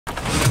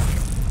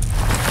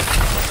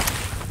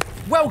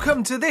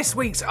Welcome to this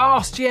week's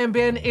Ask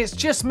GMBN. It's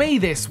just me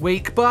this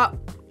week, but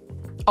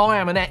I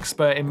am an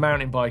expert in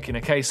mountain biking,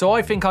 okay? So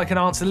I think I can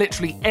answer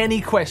literally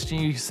any question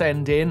you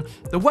send in.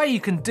 The way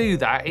you can do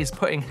that is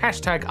putting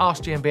hashtag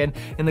AskGMBN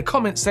in the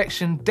comments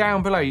section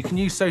down below. You can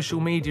use social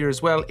media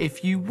as well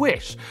if you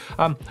wish.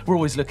 We're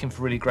always looking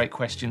for really great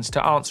questions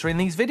to answer in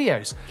these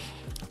videos.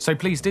 So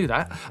please do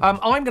that.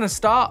 I'm going to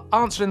start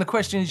answering the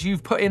questions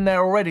you've put in there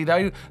already,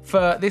 though,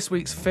 for this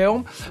week's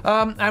film.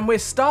 And we're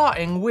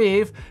starting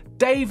with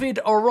David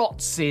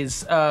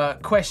Orotz's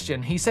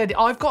question. He said,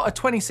 I've got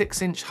a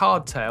 26-inch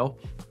hardtail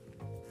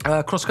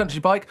cross-country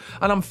bike,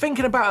 and I'm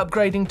thinking about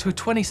upgrading to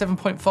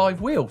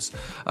 27.5 wheels,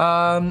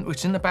 which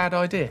isn't a bad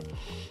idea.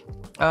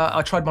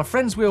 I tried my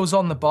friend's wheels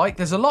on the bike.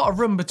 There's a lot of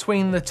room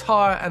between the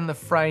tyre and the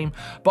frame,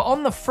 but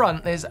on the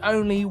front there's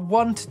only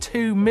 1 to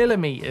 2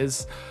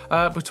 millimeters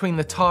between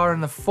the tyre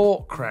and the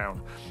fork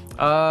crown.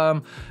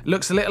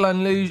 Looks a little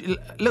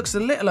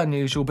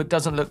unusual, but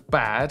doesn't look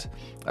bad.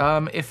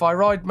 If I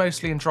ride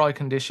mostly in dry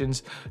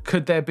conditions,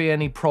 could there be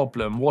any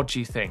problem? What do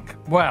you think?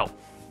 Well,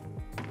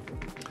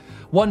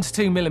 1 to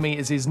 2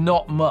 millimeters is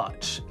not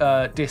much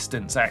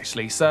distance,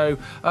 actually. So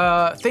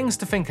things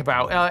to think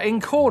about.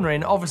 In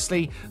cornering,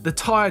 obviously, the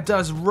tyre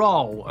does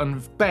roll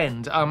and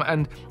bend.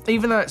 And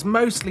even though it's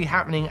mostly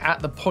happening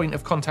at the point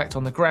of contact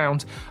on the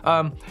ground,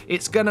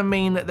 it's going to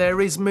mean that there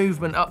is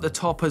movement up the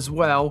top as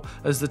well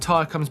as the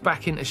tyre comes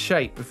back into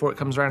shape before it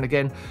comes around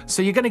again.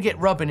 So you're going to get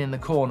rubbing in the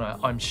corner,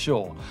 I'm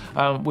sure,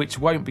 which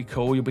won't be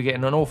cool. You'll be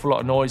getting an awful lot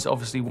of noise,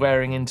 obviously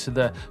wearing into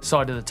the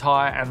side of the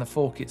tyre and the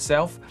fork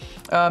itself.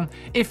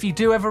 If you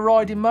do ever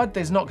ride in mud,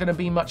 there's not going to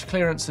be much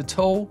clearance at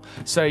all,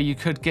 so you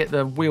could get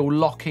the wheel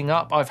locking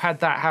up. I've had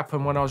that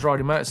happen when I was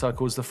riding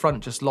motorcycles. The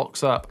front just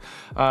locks up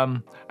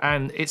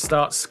and it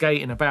starts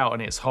skating about,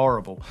 and it's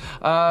horrible.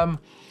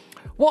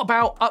 What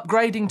about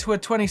upgrading to a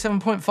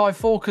 27.5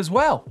 fork as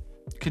well?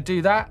 Could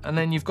do that, and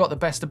then you've got the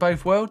best of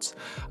both worlds.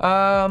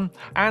 And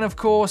of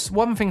course,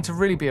 one thing to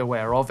really be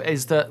aware of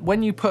is that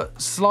when you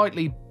put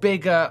slightly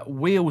bigger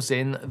wheels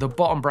in, the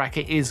bottom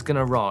bracket is going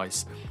to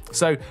rise.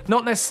 So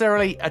not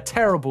necessarily a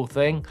terrible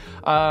thing,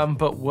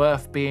 but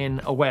worth being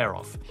aware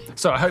of.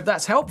 So I hope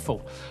that's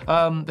helpful.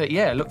 But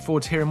yeah, look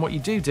forward to hearing what you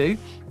do.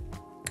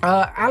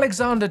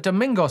 Alexander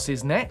Domingos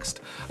is next.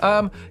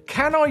 Can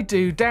I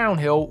do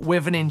downhill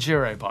with an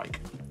enduro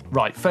bike?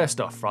 Right, first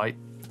off, right,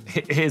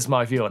 here's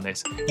my view on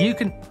this. You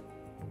can...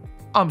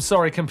 I'm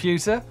sorry,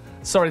 computer.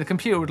 Sorry, the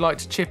computer would like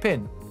to chip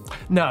in.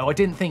 No, I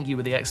didn't think you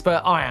were the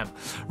expert. I am.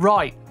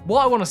 Right,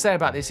 what I want to say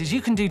about this is you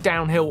can do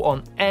downhill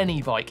on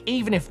any bike,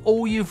 even if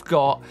all you've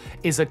got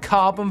is a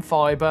carbon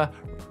fibre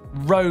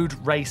road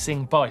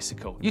racing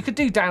bicycle. You could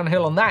do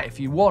downhill on that if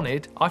you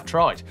wanted. I've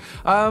tried.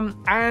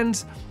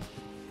 And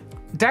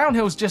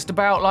downhill's just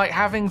about like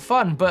having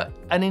fun, but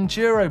an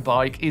enduro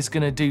bike is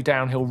going to do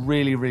downhill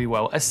really, really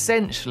well.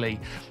 Essentially,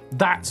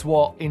 that's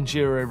what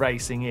enduro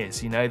racing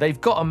is. You know, they've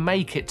got to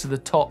make it to the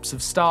tops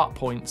of start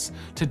points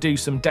to do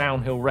some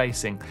downhill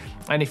racing.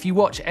 And if you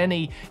watch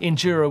any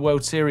Enduro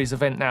World Series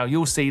event now,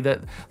 you'll see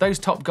that those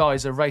top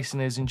guys are racing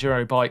those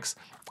enduro bikes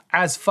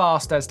as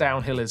fast as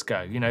downhillers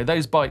go. You know,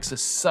 those bikes are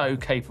so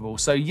capable.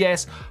 So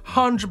yes,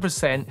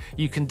 100%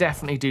 you can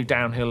definitely do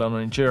downhill on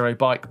an enduro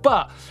bike.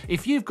 But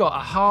if you've got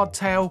a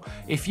hardtail,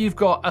 if you've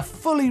got a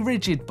fully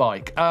rigid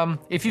bike,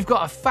 if you've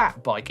got a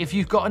fat bike, if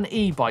you've got an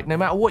e-bike, no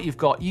matter what you've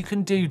got, you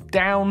can do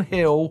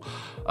downhill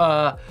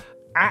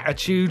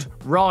attitude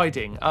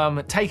riding.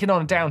 Taking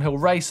on a downhill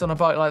race on a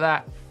bike like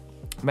that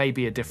may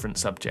be a different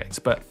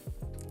subject, but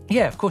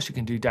yeah, of course you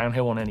can do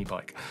downhill on any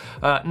bike.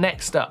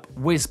 Next up,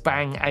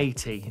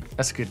 WhizBang80.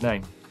 That's a good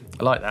name.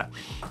 I like that.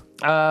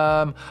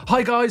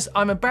 Hi guys,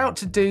 I'm about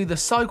to do the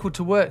cycle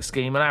to work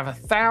scheme and I have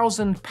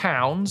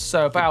 £1,000,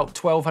 so about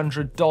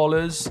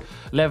 $1,200,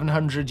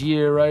 1,100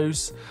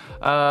 euros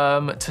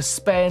to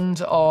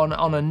spend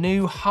on a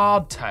new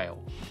hardtail.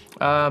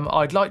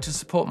 I'd like to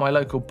support my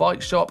local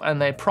bike shop,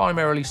 and they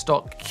primarily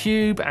stock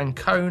Cube and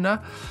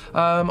Kona.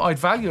 I'd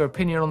value your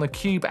opinion on the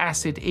Cube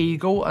Acid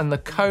Eagle and the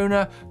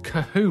Kona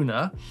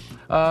Kahuna.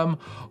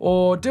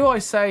 Or do I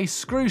say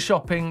screw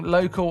shopping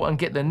local and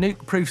get the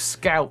nuke-proof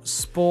Scout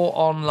Sport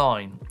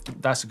online?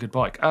 That's a good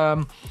bike.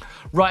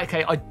 Right,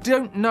 okay, I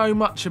don't know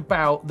much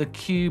about the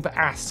Cube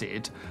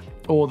Acid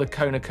or the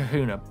Kona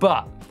Kahuna,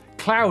 but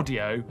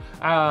Claudio,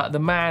 the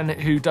man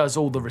who does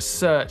all the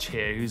research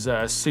here, who's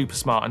super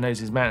smart and knows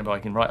his mountain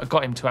biking, right? I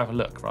got him to have a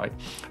look, right?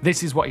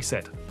 This is what he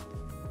said.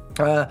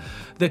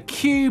 The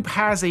Cube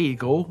has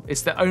Eagle.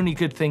 It's the only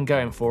good thing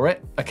going for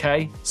it,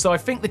 okay? So I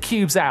think the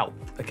Cube's out,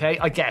 okay?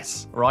 I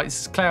guess, right?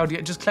 This is Claudio,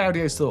 just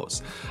Claudio's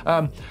thoughts.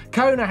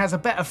 Kona has a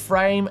better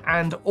frame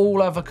and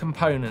all other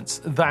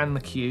components than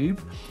the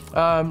Cube.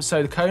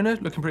 So the Kona,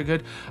 looking pretty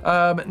good.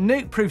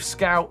 Nuke-proof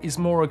Scout is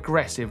more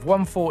aggressive,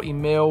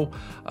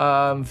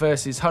 140mm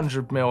versus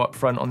 100mm up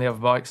front on the other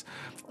bikes.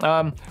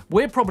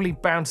 We're probably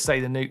bound to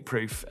say the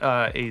nuke-proof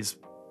is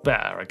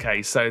better,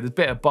 okay? So there's a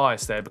bit of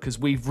bias there because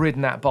we've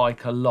ridden that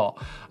bike a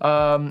lot.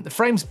 The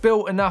frame's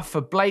built enough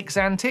for Blake's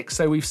antics,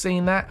 so we've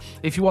seen that.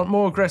 If you want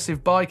more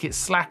aggressive bike, it's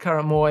slacker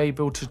and more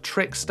able to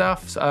trick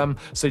stuff,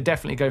 so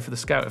definitely go for the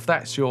Scout if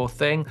that's your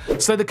thing.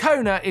 So the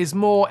Kona is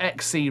more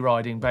XC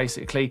riding,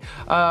 basically.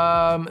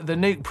 The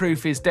Nuke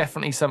Proof is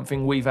definitely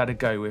something we've had a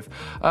go with.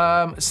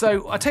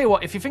 So I tell you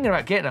what, if you're thinking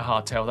about getting a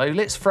hardtail though,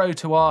 let's throw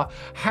to our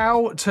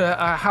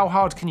how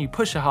hard can you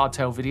push a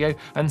hardtail video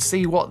and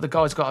see what the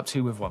guys got up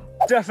to with one.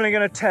 Definitely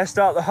going to test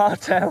out the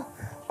hardtail.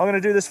 I'm going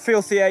to do this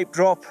Filthy Ape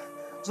drop.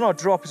 It's not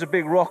a drop, it's a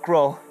big rock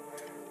roll.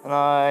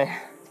 And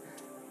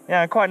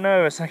I'm quite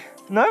nervous.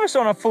 Nervous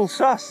on a full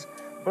sus,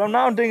 but I'm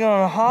now doing it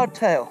on a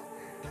hardtail.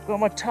 Got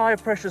my tyre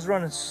pressure's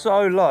running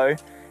so low.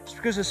 It's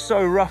because it's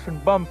so rough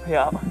and bumpy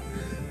up.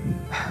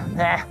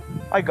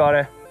 I got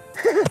it.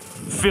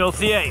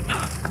 Filthy Ape,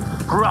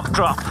 rock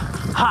drop,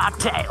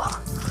 hardtail.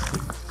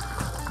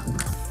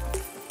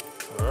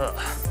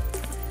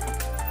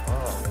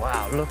 Oh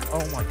wow, look,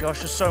 oh my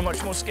gosh, it's so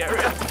much more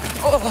scarier.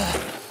 Oh.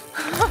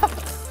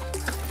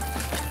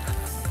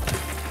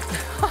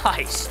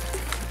 Nice.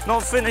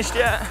 Not finished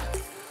yet.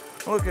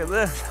 Look at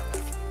this.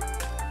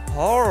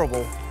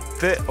 Horrible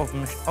bit of,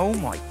 oh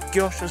my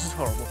gosh, this is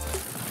horrible.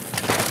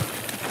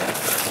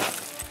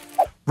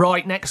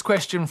 Right, next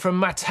question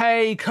from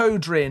Matej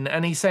Kodrin,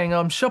 and he's saying,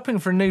 I'm shopping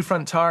for a new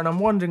front tyre and I'm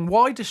wondering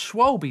why do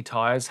Schwalbe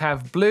tyres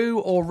have blue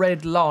or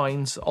red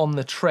lines on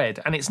the tread?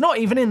 And it's not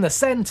even in the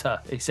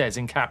centre, he says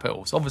in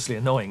capitals. Obviously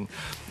annoying,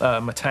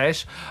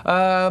 Matej.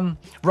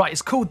 Right,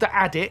 it's called the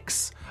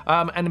Addicts.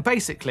 And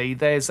basically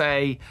there's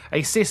a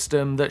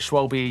system that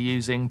Schwalbe are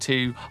using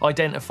to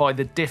identify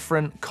the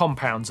different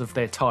compounds of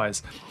their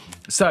tyres.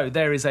 So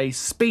there is a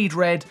speed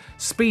red,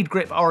 speed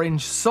grip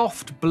orange,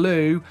 soft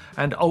blue,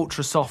 and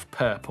ultra soft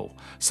purple.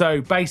 So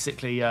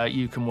basically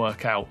you can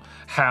work out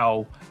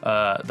how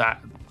that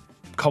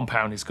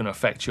compound is going to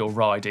affect your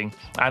riding,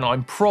 and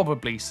I'm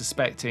probably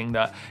suspecting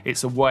that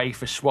it's a way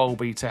for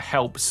Schwalbe to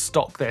help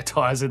stock their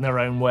tyres in their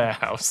own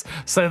warehouse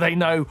so they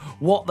know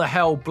what the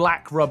hell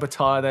black rubber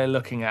tyre they're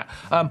looking at.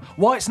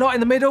 Why it's not in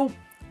the middle?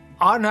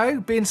 I don't know,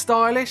 being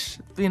stylish,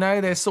 you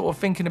know, they're sort of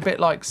thinking a bit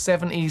like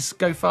 70s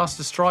Go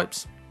Faster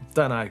stripes.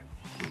 Don't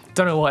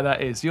know why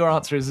that is. Your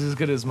answer is as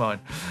good as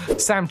mine.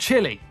 Sam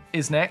Chili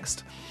is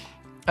next.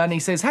 And he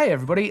says, hey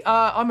everybody,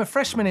 I'm a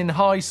freshman in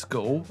high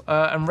school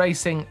and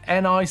racing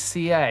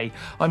NICA.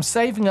 I'm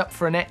saving up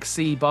for an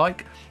XC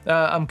bike.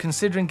 I'm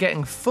considering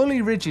getting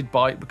fully rigid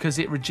bike because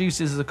it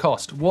reduces the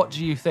cost. What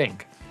do you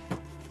think?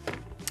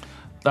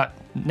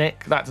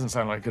 Nick, that doesn't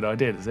sound like a good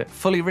idea, does it?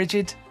 Fully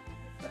rigid?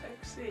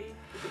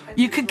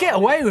 You could get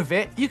away with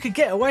it. You could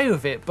get away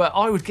with it, but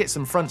I would get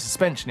some front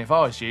suspension if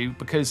I was you,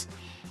 because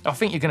I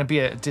think you're going to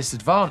be at a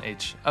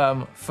disadvantage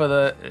for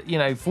the, you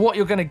know, for what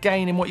you're going to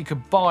gain in what you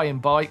could buy in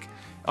bike.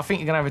 I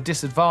think you're going to have a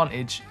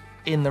disadvantage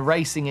in the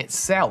racing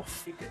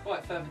itself. You could buy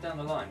it further down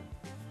the line.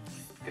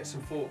 Get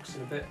some forks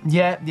in a bit.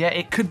 Yeah,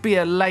 it could be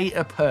a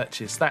later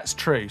purchase, that's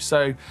true.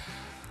 So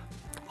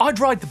I'd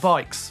ride the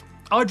bikes.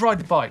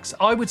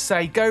 I would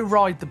say go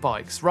ride the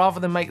bikes rather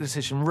than make the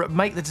decision.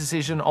 Make the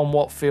decision on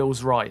what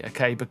feels right,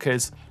 okay?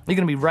 Because you're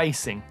going to be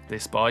racing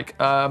this bike.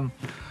 Some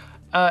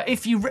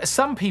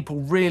people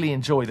really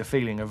enjoy the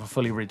feeling of a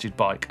fully rigid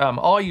bike.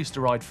 I used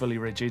to ride fully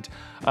rigid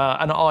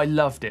and I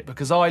loved it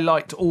because I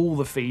liked all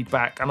the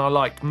feedback and I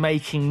liked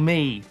making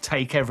me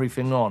take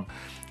everything on.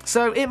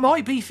 So it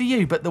might be for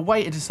you, but the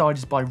way to decide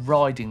is by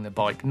riding the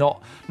bike,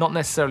 not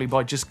necessarily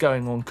by just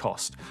going on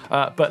cost.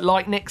 But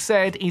like Nick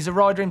said, he's a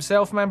rider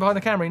himself, man behind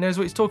the camera, he knows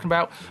what he's talking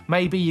about.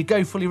 Maybe you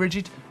go fully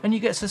rigid and you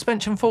get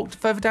suspension forked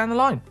further down the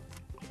line.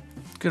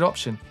 Good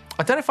option.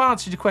 I don't know if I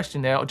answered your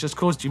question there or just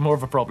caused you more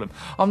of a problem.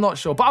 I'm not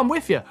sure, but I'm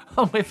with you.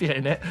 I'm with you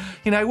in it.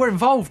 You know, we're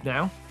involved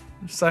now.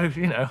 So,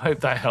 you know,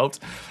 hope that helped.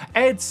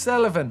 Ed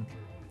Sullivan.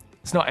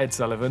 It's not Ed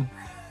Sullivan.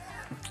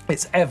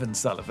 It's Evan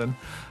Sullivan.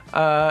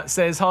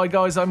 Says, hi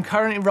guys, I'm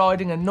currently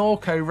riding a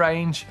Norco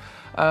range,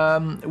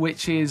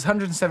 which is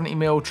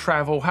 170mm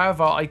travel.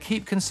 However, I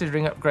keep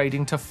considering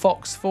upgrading to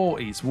Fox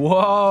 40s.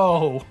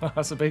 Whoa,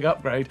 that's a big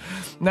upgrade.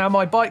 Now,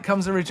 my bike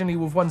comes originally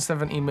with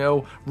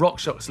 170mm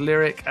RockShox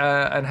Lyric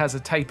and has a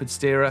tapered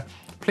steerer.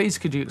 Please,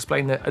 could you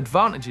explain the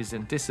advantages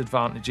and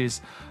disadvantages?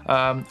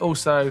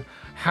 Also,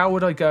 how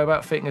would I go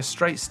about fitting a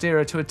straight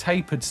steerer to a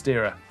tapered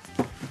steerer?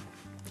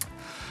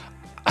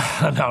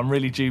 No, I'm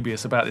really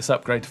dubious about this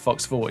upgrade to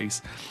Fox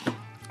 40s.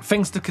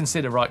 Things to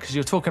consider, right? Because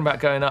you're talking about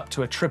going up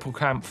to a triple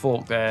clamp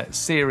fork there,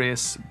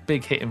 serious,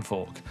 big hitting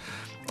fork.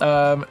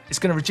 It's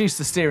going to reduce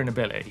the steering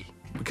ability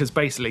because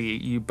basically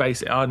you're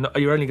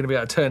only going to be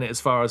able to turn it as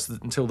far as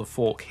until the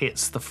fork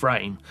hits the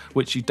frame,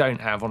 which you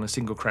don't have on a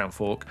single crown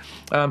fork.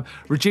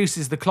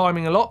 Reduces the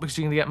climbing a lot because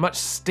you're going to get much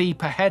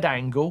steeper head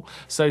angle,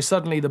 so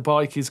suddenly the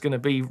bike is going to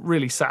be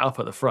really sat up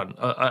at the front,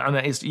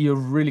 and you're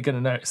really going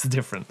to notice the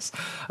difference.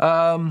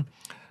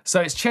 So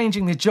it's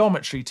changing the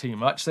geometry too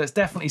much, so it's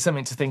definitely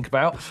something to think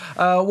about.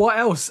 What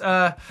else?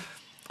 Yeah,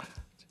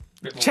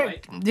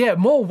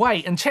 more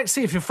weight, and check to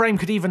see if your frame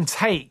could even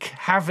take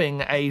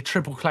having a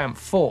triple clamp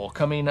fork.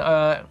 I mean,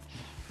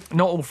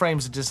 not all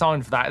frames are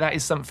designed for that. That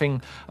is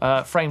something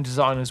frame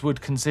designers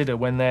would consider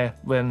when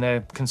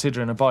they're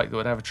considering a bike that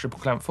would have a triple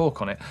clamp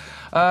fork on it.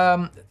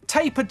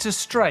 Tapered to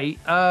straight.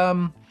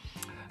 You're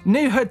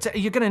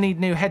going to need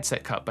new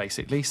headset cup,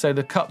 basically. So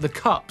the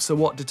cups are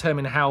what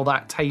determine how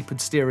that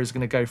tapered steer is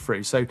going to go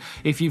through. So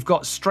if you've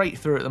got straight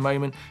through at the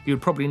moment, you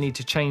would probably need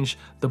to change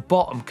the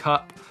bottom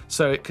cup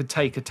so it could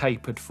take a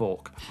tapered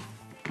fork.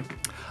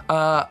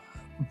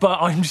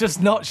 But I'm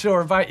just not sure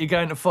about you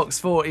going to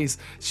Fox 40s.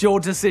 It's your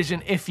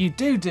decision. If you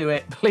do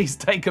it, please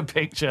take a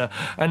picture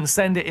and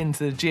send it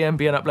into the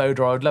GMBN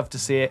uploader. I would love to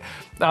see it.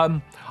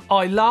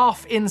 I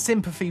laugh in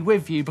sympathy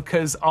with you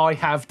because I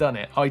have done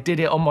it. I did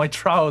it on my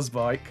trials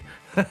bike.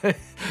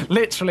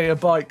 Literally a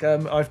bike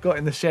I've got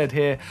in the shed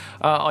here.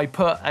 I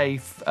put a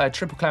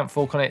triple clamp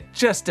fork on it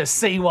just to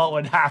see what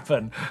would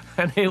happen.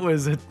 And it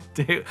was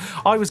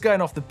I was going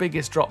off the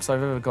biggest drops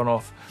I've ever gone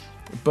off,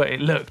 but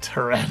it looked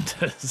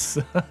horrendous.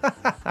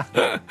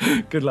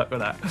 Good luck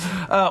with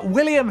that.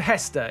 William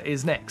Hester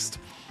is next.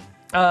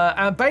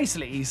 And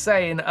basically he's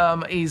saying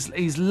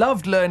he's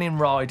loved learning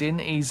riding.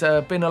 He's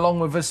been along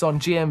with us on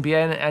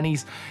GMBN and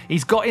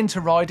he's got into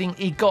riding.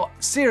 He got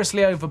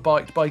seriously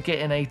overbiked by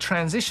getting a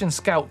Transition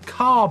Scout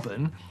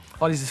Carbon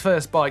on his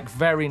first bike.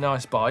 Very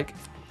nice bike.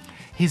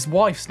 His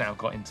wife's now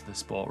got into the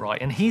sport,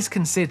 right? And he's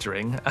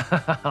considering,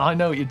 I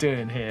know what you're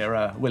doing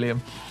here,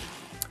 William.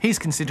 He's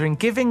considering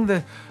giving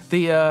the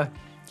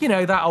you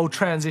know, that old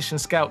Transition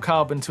Scout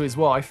Carbon to his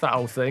wife, that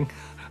old thing.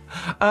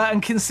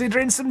 And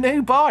considering some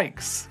new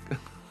bikes.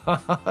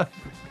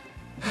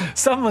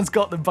 Someone's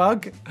got the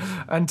bug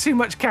and too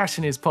much cash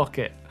in his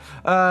pocket.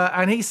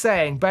 And he's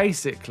saying,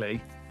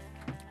 basically,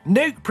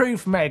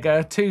 nuke-proof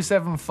Mega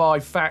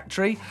 275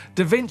 factory,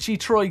 Da Vinci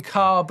Troy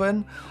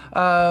Carbon,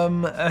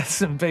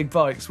 some big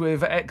bikes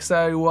with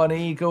XO1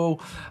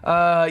 Eagle,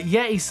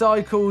 Yeti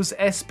Cycles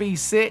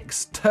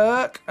SB6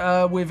 Turk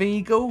with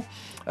Eagle.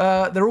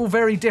 They're all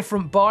very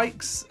different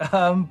bikes,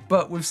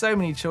 but with so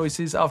many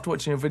choices, after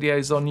watching your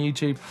videos on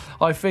YouTube,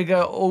 I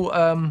figure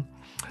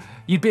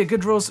you'd be a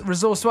good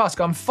resource to ask.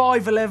 I'm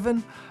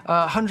 5'11",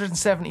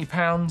 170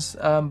 pounds,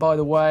 by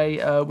the way.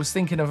 Was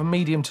thinking of a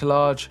medium to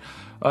large.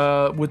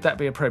 Would that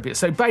be appropriate?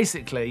 So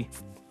basically,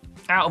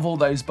 out of all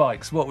those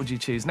bikes, what would you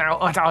choose? Now,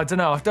 I don't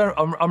know.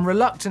 I'm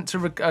reluctant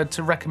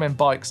to recommend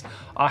bikes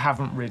I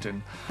haven't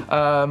ridden.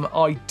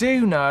 I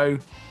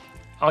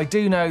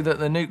do know that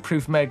the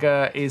Nuke-Proof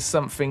Mega is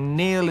something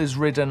Neil has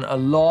ridden a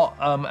lot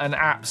and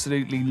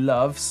absolutely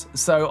loves.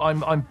 So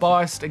I'm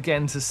biased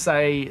again to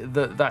say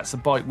that that's a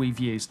bike we've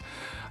used.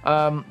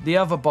 The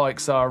other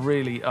bikes are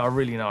really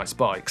nice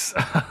bikes,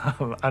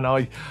 and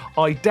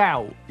I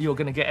doubt you're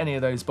going to get any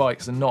of those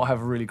bikes and not have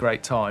a really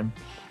great time.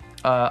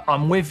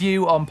 I'm with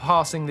you on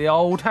passing the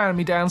old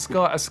hand-me-down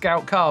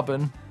Scout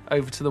Carbon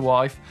over to the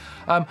wife.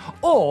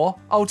 Or,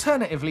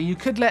 alternatively, you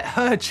could let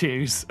her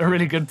choose a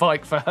really good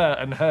bike for her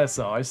and her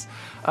size.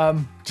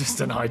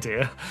 Just an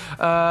idea.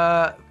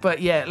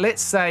 But yeah,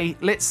 let's say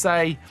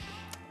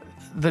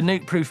the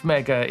Nuke-Proof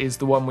Mega is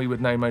the one we would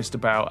know most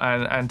about.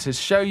 And to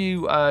show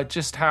you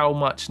just how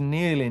much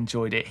Neil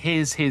enjoyed it,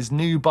 here's his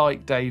new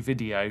bike day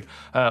video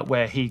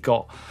where he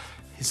got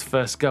his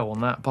first go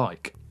on that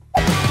bike.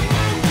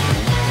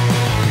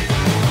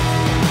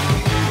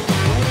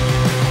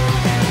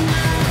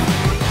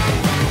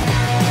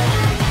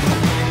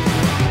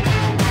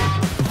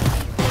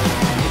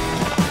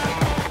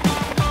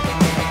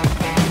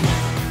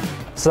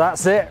 So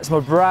that's it, it's my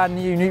brand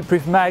new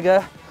Nuke-Proof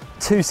Mega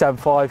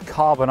 275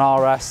 Carbon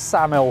RS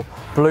Samuel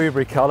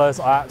blueberry colours.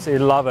 I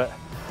absolutely love it.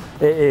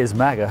 It is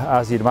mega,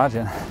 as you'd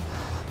imagine.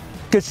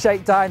 Good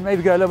shakedown,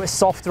 maybe go a little bit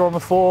softer on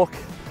the fork,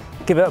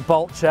 give it a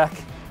bolt check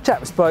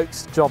the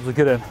spokes, jobs are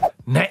good in.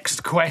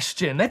 Next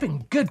question. They've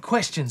been good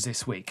questions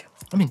this week.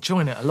 I'm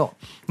enjoying it a lot.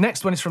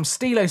 Next one is from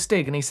Stilo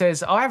Stig, and he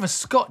says, I have a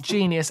Scott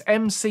Genius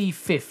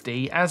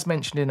MC50, as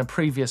mentioned in a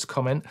previous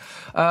comment.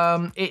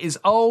 It is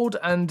old,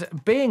 and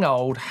being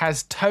old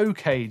has toe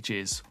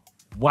cages.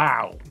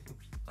 Wow.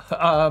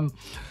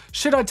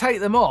 Should I take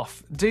them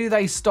off? Do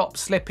they stop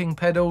slipping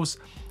pedals?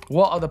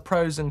 What are the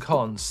pros and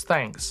cons?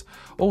 Thanks.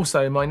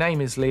 Also, my name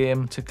is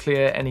Liam, to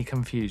clear any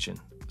confusion.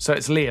 So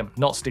it's Liam,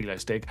 not Stilo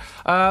Stig.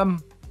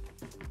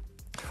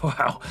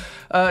 Wow.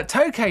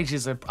 Toe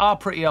cages are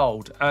pretty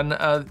old, and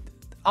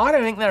I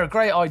don't think they're a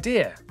great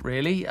idea,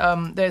 really.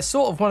 They're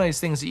sort of one of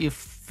those things that your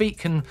feet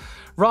can,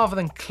 rather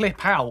than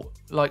clip out,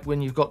 like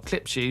when you've got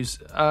clip shoes,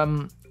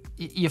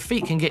 your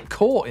feet can get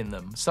caught in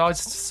them. So I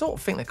sort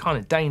of think they're kind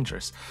of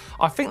dangerous.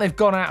 I think they've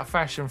gone out of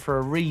fashion for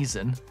a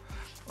reason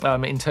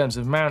in terms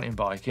of mountain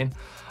biking.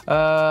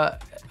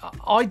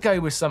 I'd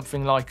go with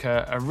something like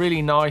a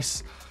really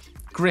nice,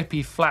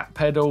 grippy flat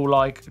pedal,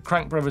 like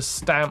Crank Brothers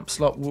stamps,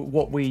 like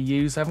what we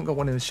use. I haven't got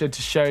one in the shed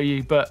to show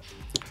you, but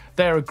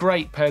they're a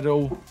great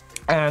pedal,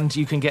 and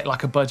you can get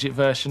like a budget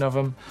version of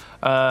them.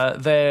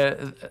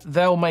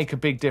 They'll make a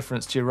big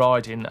difference to your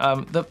riding.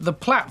 The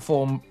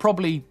platform,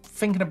 probably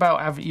thinking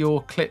about having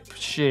your clip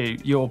shoe,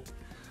 your,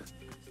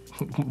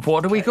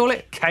 what do we call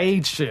it?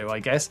 Cage shoe, I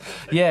guess.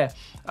 Yeah.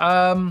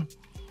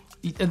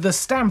 the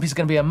Stamp is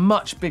going to be a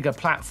much bigger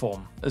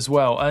platform as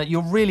well.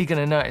 You're really going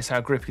to notice how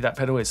grippy that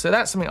pedal is. So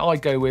that's something I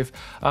go with.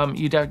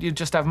 You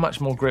just have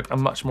much more grip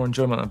and much more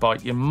enjoyment on the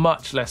bike. You're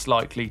much less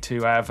likely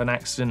to have an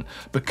accident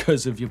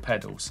because of your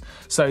pedals.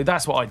 So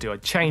that's what I do. I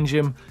change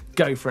them,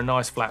 go for a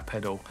nice flat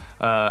pedal,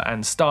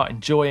 and start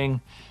enjoying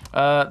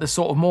the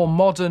sort of more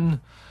modern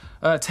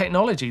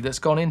technology that's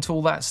gone into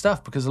all that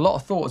stuff, because a lot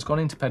of thought has gone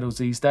into pedals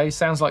these days.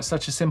 Sounds like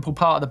such a simple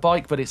part of the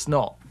bike, but it's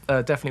not.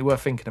 Definitely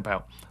worth thinking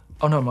about.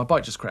 Oh no, my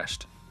bike just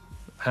crashed.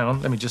 Hang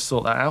on, let me just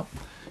sort that out.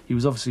 He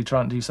was obviously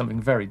trying to do something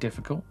very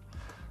difficult.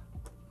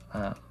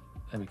 There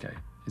we go.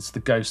 It's the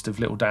ghost of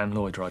little Dan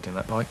Lloyd riding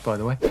that bike, by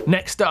the way.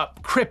 Next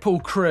up,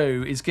 Cripple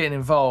Crew is getting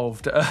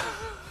involved.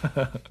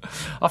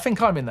 I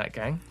think I'm in that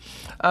gang.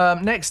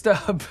 Next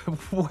up,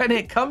 when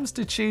it comes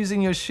to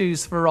choosing your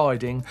shoes for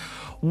riding,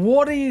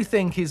 what do you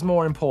think is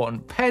more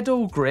important,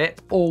 pedal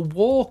grip or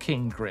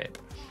walking grip?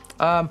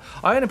 I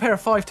own a pair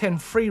of 510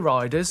 Free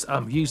Riders.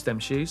 Used them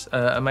shoes,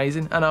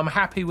 amazing, and I'm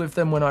happy with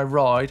them when I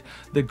ride.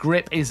 The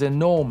grip is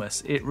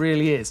enormous, it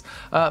really is.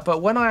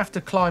 But when I have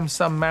to climb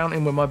some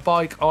mountain with my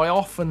bike, I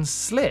often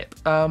slip.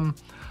 Are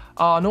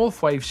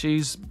Northwave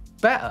shoes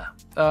better?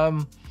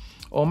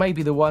 Or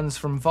maybe the ones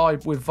from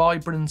with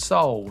Vibram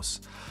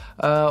soles,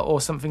 or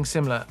something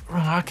similar.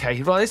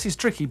 Okay, right, this is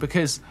tricky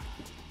because,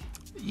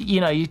 you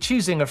know, you're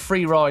choosing a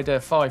Free Rider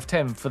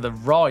 510 for the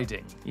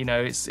riding. You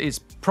know, it's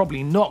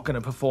probably not going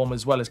to perform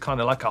as well as kind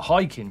of like a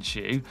hiking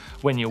shoe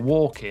when you're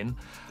walking.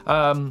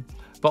 But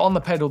on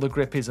the pedal, the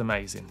grip is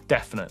amazing,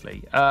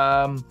 definitely.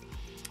 I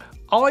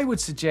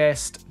would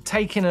suggest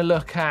taking a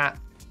look at,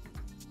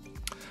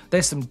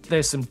 there's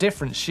some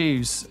different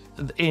shoes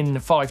in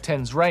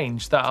 510's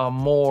range that are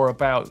more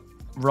about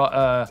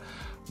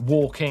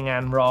walking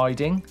and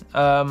riding.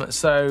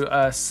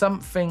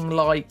 Something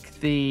like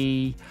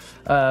the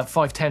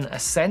 510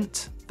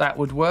 Ascent, that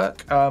would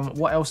work.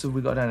 What else have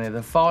we got down here?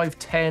 The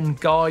 510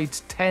 Guide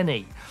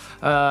Tenny.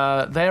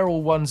 They're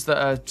all ones that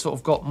are sort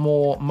of got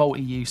more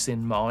multi-use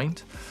in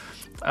mind.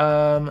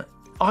 I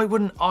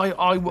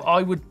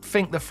would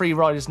think the Free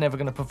Rider's never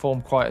going to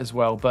perform quite as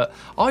well, but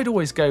I'd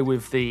always go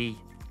with the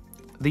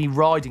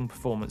riding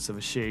performance of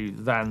a shoe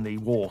than the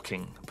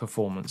walking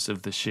performance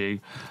of the shoe.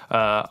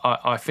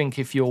 I think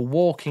if you're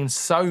walking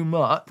so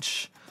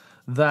much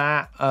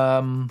that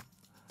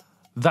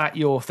that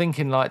you're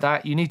thinking like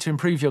that, you need to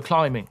improve your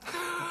climbing.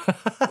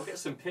 We'll get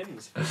some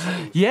pins.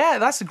 Yeah,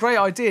 that's a great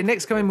idea.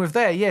 Nick's come in with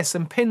there. Yeah,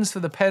 some pins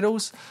for the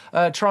pedals.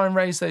 Try and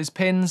raise those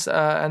pins,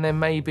 and then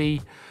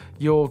maybe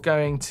you're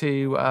going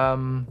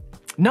to...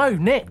 No,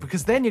 Nick,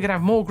 because then you're going to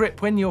have more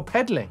grip when you're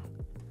pedaling.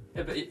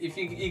 Yeah, but if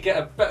you get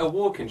a better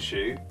walking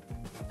shoe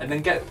and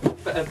then get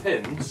better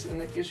pins,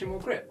 and it gives you more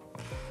grip.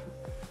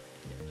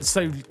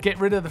 So get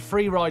rid of the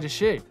Free Rider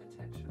shoe.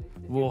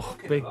 Whoa,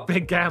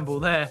 big gamble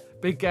there.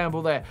 Big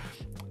gamble there.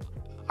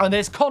 And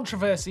there's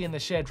controversy in the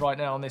shed right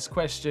now on this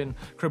question,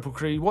 Cripple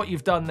Crew. What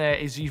you've done there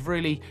is you've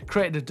really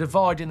created a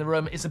divide in the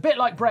room. It's a bit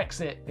like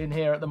Brexit in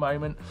here at the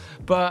moment.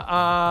 But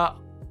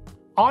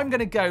I'm going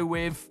to go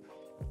with...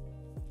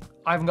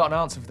 I haven't got an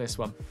answer for this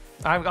one.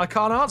 I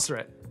can't answer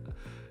it.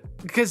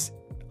 Because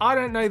I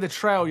don't know the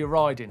trail you're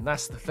riding,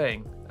 that's the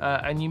thing.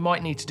 And you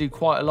might need to do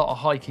quite a lot of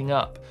hiking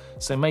up.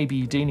 So maybe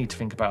you do need to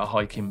think about a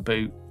hiking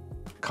boot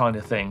kind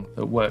of thing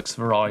that works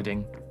for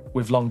riding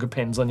with longer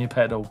pins on your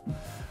pedal.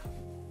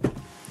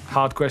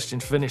 Hard question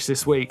to finish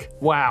this week.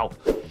 Wow.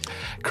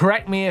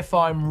 Correct me if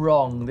I'm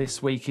wrong.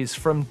 This week is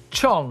from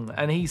Chong,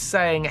 and he's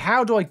saying,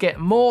 how do I get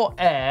more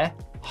air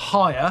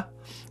higher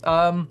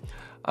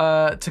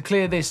to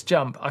clear this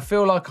jump? I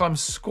feel like I'm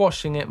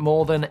squashing it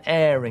more than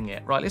airing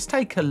it. Right, let's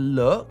take a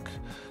look,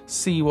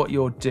 see what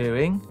you're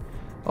doing.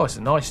 Oh, it's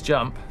a nice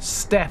jump.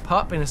 Step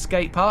up in a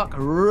skate park.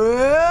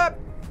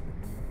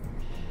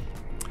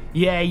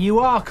 Yeah, you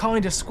are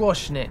kind of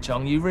squashing it,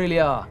 Chong. You really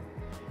are.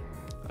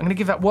 I'm going to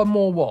give that one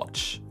more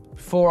watch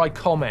before I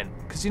comment,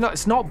 because you know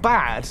it's not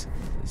bad.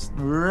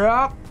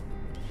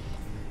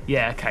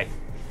 Yeah, okay.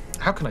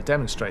 How can I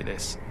demonstrate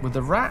this with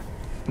the rat?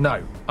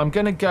 No, I'm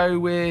going to go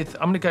with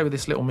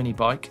this little mini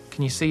bike.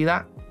 Can you see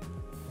that?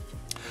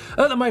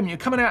 At the moment, you're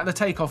coming out of the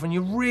takeoff and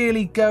you're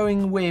really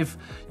going with,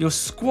 you're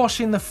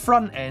squashing the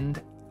front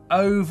end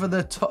over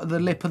the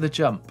lip of the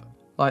jump.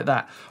 Like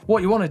that.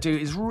 What you want to do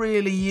is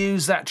really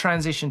use that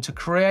transition to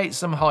create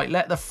some height.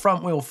 Let the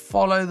front wheel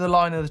follow the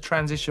line of the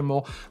transition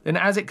more. Then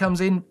as it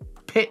comes in,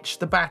 pitch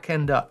the back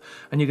end up,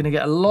 and you're going to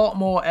get a lot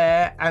more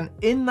air. And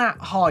in that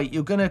height,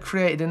 you're going to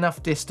create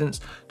enough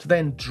distance to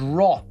then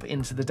drop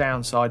into the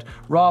downside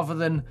rather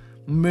than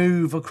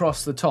move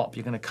across the top.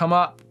 You're going to come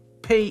up,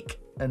 peak,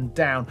 and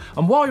down.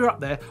 And while you're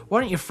up there,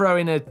 why don't you throw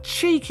in a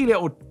cheeky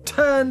little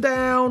turn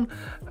down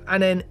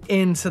and then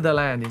into the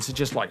landing. So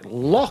just like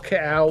lock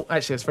it out.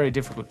 Actually, it's very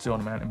difficult to do on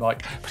a mountain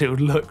bike, but it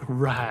would look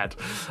rad.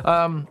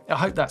 I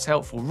hope that's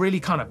helpful. Really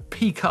kind of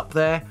peak up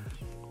there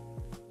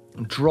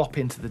and drop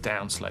into the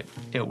downslope.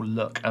 It will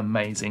look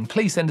amazing.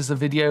 Please send us a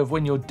video of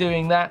when you're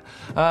doing that,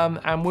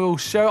 and we'll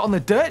show it on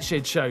the Dirt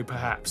Shed show,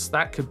 perhaps.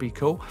 That could be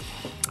cool.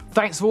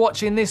 Thanks for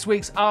watching this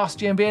week's Ask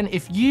GMBN.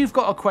 If you've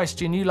got a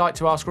question you'd like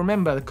to ask,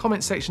 remember the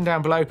comment section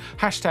down below,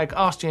 hashtag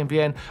Ask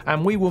GMBN,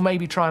 and we will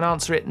maybe try and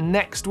answer it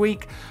next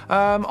week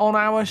on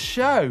our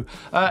show.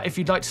 If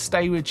you'd like to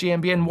stay with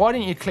GMBN, why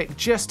don't you click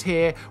just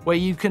here where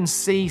you can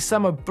see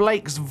some of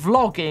Blake's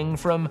vlogging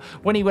from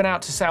when he went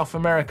out to South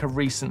America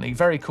recently.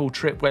 Very cool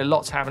trip where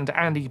lots happened.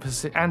 Andy's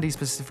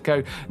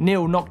Pacifico,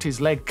 Neil knocked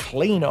his leg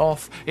clean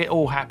off. It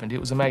all happened. It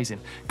was amazing.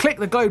 Click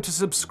the globe to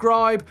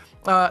subscribe.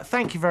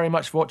 Thank you very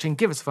much for watching.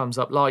 Give us a thumbs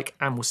up, like,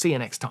 and we'll see you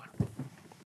next time.